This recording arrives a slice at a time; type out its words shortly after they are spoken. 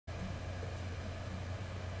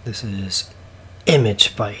This is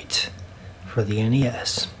Image Byte for the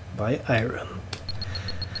NES by Irem.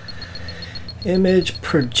 Image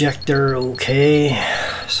projector, okay.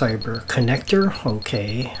 Cyber connector,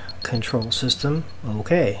 okay. Control system,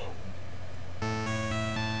 okay.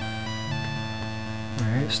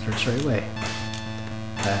 Alright, starts right away.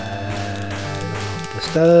 I don't know what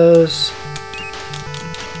this does.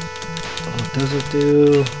 What does it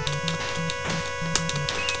do?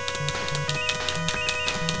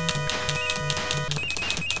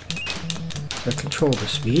 I control the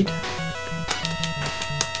speed.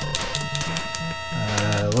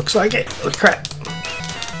 Looks like it. Oh crap.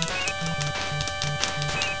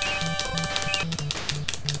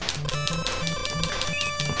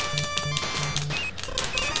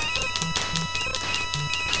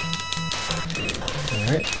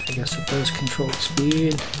 Alright, I guess it does control the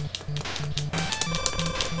speed.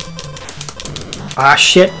 Ah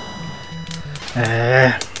shit!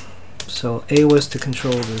 So A was to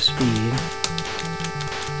control the speed.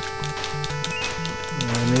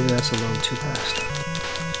 Maybe that's a little too fast.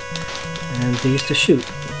 And B is to shoot,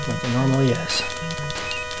 like it normally is.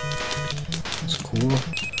 That's cool.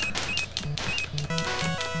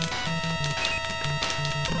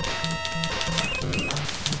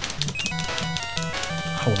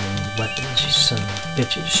 Homing weapons, you son of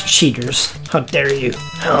bitches. Cheaters. How dare you?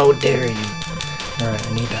 How dare you? Alright,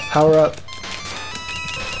 I need that power up.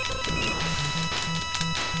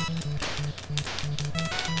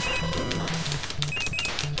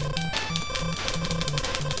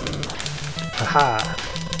 Aha!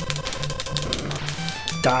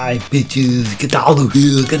 Die, bitches! Get out of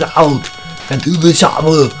here! Get out! And do the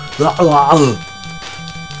chopper!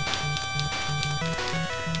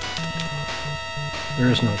 There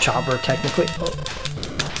is no chopper, technically. Oh.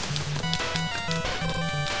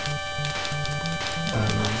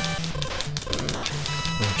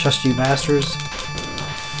 Don't trust you bastards.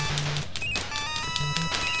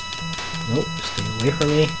 Nope, stay away from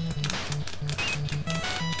me.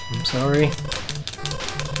 I'm sorry.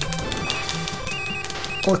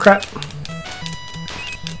 Oh crap!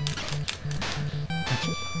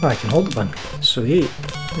 I can hold the button. Sweet.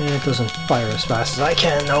 Yeah, it doesn't fire as fast as I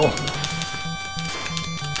can, though.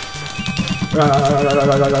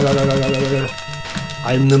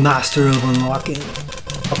 I'm the master of unlocking.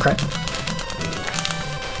 Oh crap.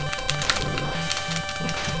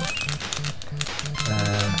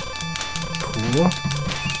 Cool.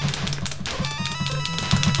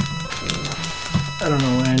 I don't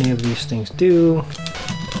know what any of these things do.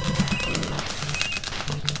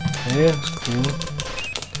 Okay, that's cool.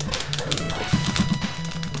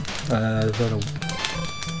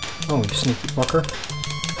 Oh, you sneaky fucker.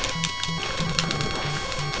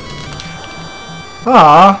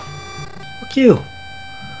 Ah, fuck you.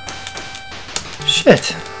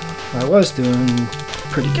 Shit. I was doing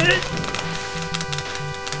pretty good.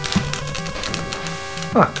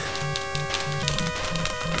 Fuck.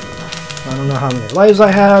 I don't know how many lives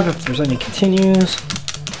I have, if there's any continues.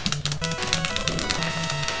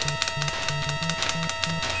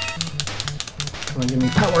 Come on, give me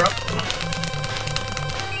power up.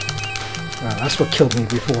 Ah, that's what killed me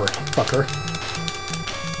before, fucker.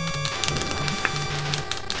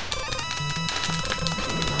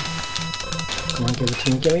 Come on, give it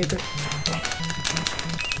to me, give me a bit.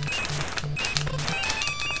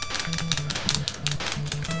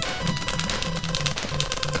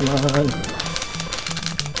 Come on.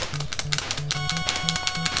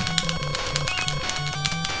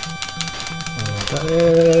 That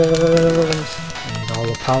is. I need all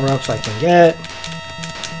the power-ups I can get.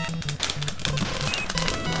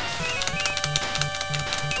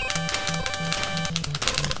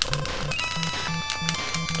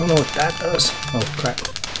 Don't know what that does. Oh crap.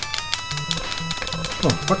 Oh,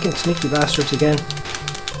 fucking sneaky bastards again.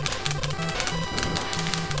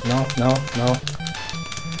 No, no, no.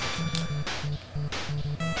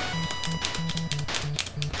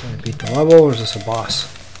 Did I beat the level or is this a boss?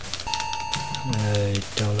 I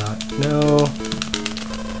do not know.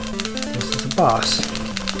 This is a boss.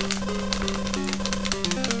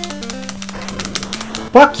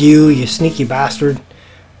 Fuck you, you sneaky bastard.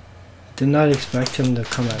 Did not expect him to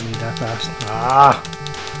come at me that fast. Ah!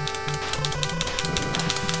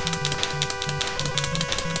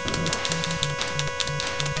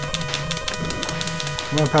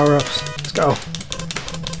 Come on, power-ups. Let's go.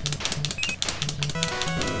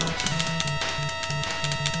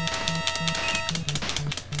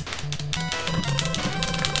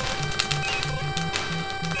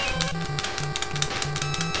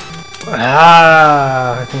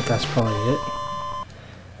 Ah, I think that's probably it.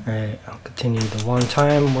 Alright, I'll continue the one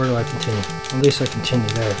time. Where do I continue? At least I continue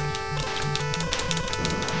there.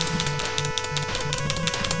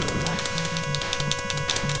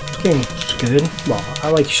 This game's good. Well, I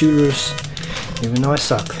like shooters, even though I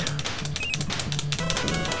suck.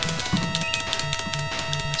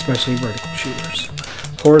 Especially vertical shooters.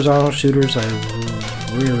 Horizontal shooters I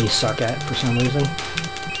really suck at for some reason.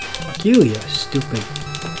 Fuck you, you stupid.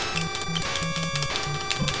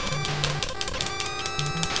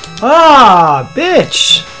 Ah,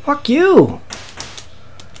 bitch! Fuck you!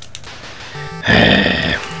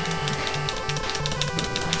 I'm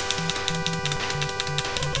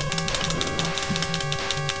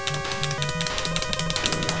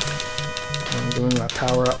doing my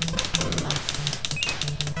power up.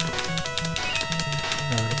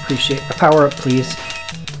 I would appreciate a power up, please.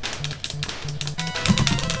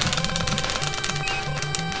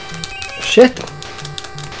 Shit!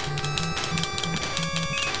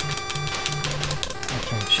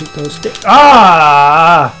 Shoot those sticks.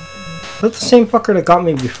 Ah! That's the same fucker that got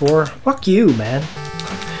me before. Fuck you, man.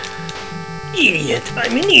 Idiot.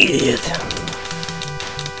 I'm an idiot.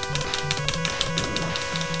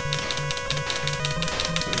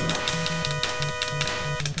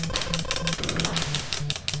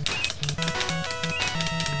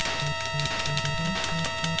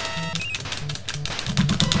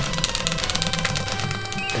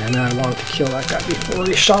 Damn it, I wanted to kill that guy before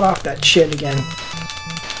he shot off that shit again.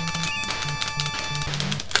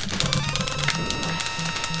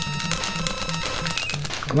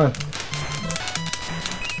 Come on.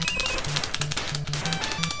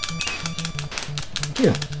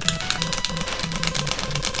 Here.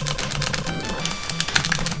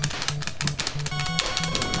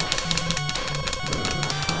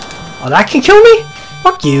 Oh, that can kill me?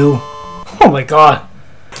 Fuck you. Oh my god.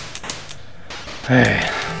 Hey.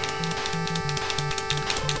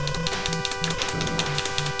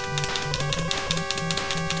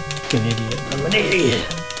 I'm an idiot. I'm an idiot.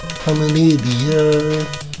 I'm an idiot.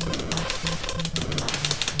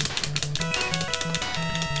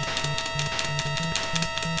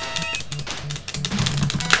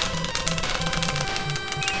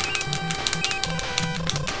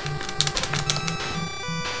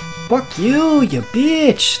 Fuck you, you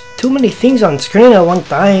bitch! Too many things on screen at one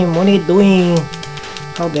time. What are you doing?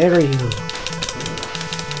 How dare you?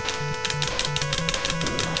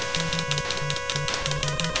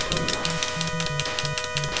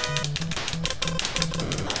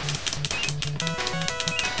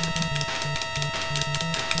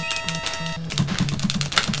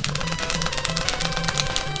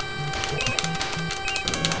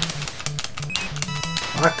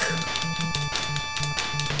 Fuck.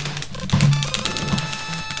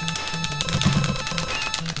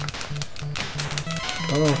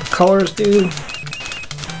 Don't know what the colors do.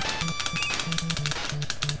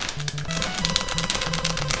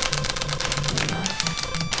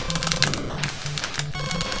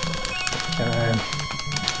 Okay.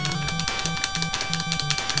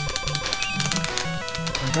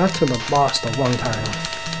 I got to the boss the one time.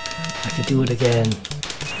 I could do it again.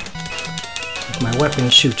 If my weapon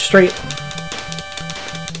shoots straight.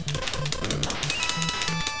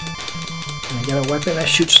 Can I get a weapon that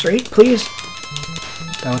shoots straight, please?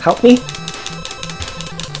 That would help me.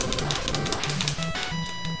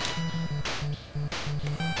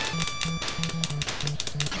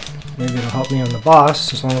 Maybe it'll help me on the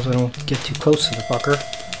boss, as long as I don't get too close to the fucker.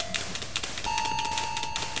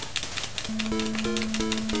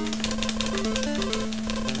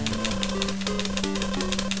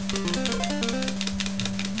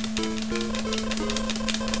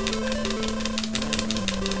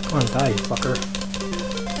 Come on, die, you fucker.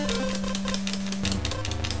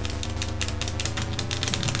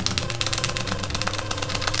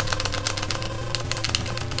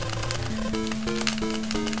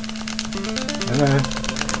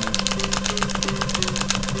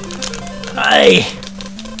 Hi.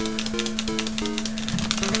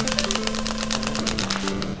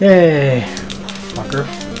 Yay, fucker.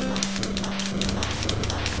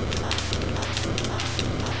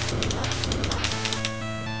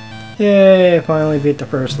 Yay, finally beat the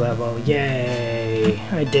first level. Yay,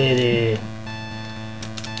 I did it.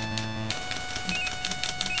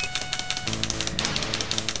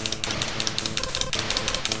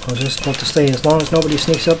 I was just about to say, as long as nobody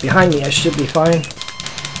sneaks up behind me, I should be fine.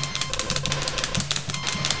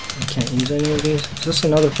 I can't use any of these. Is this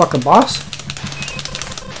another fucking boss?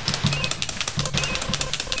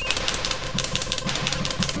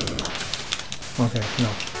 Okay, no.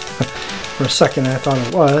 For a second I thought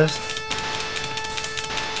it was.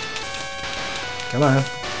 Come on.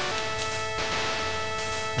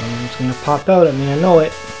 It's gonna pop out at me, I know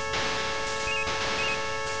it.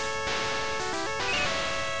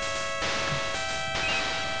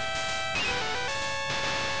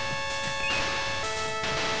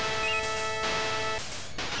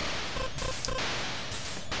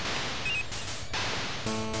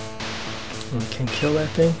 I can kill that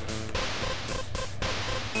thing.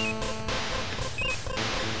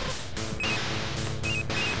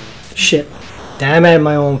 Shit. Damn it,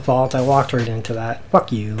 my own fault. I walked right into that.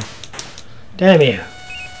 Fuck you. Damn you.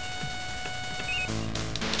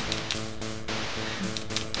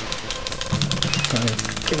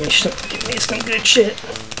 Give me some good shit.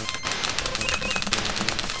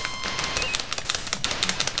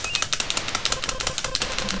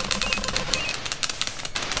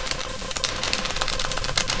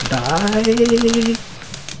 Die.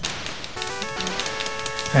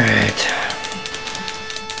 Alright.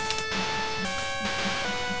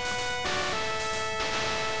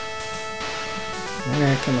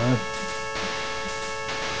 Alright, come on.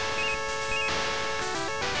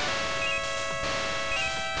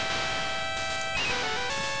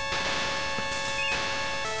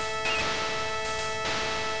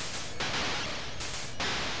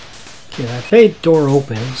 Okay, that bay door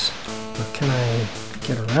opens, but can I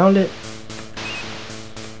get around it?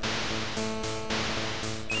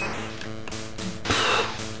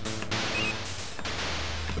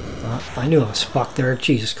 I knew I was fucked there.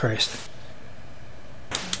 Jesus Christ.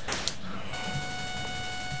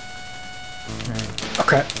 Alright,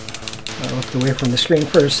 okay. I looked away from the screen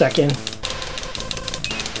for a second.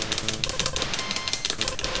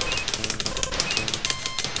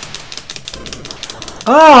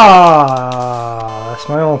 Ah, that's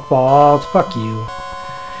my own fault. Fuck you.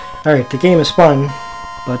 Alright, the game is fun,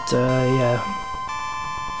 but yeah.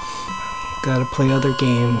 Gotta play other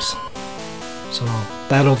games. So,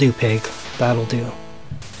 that'll do, pig. That'll do.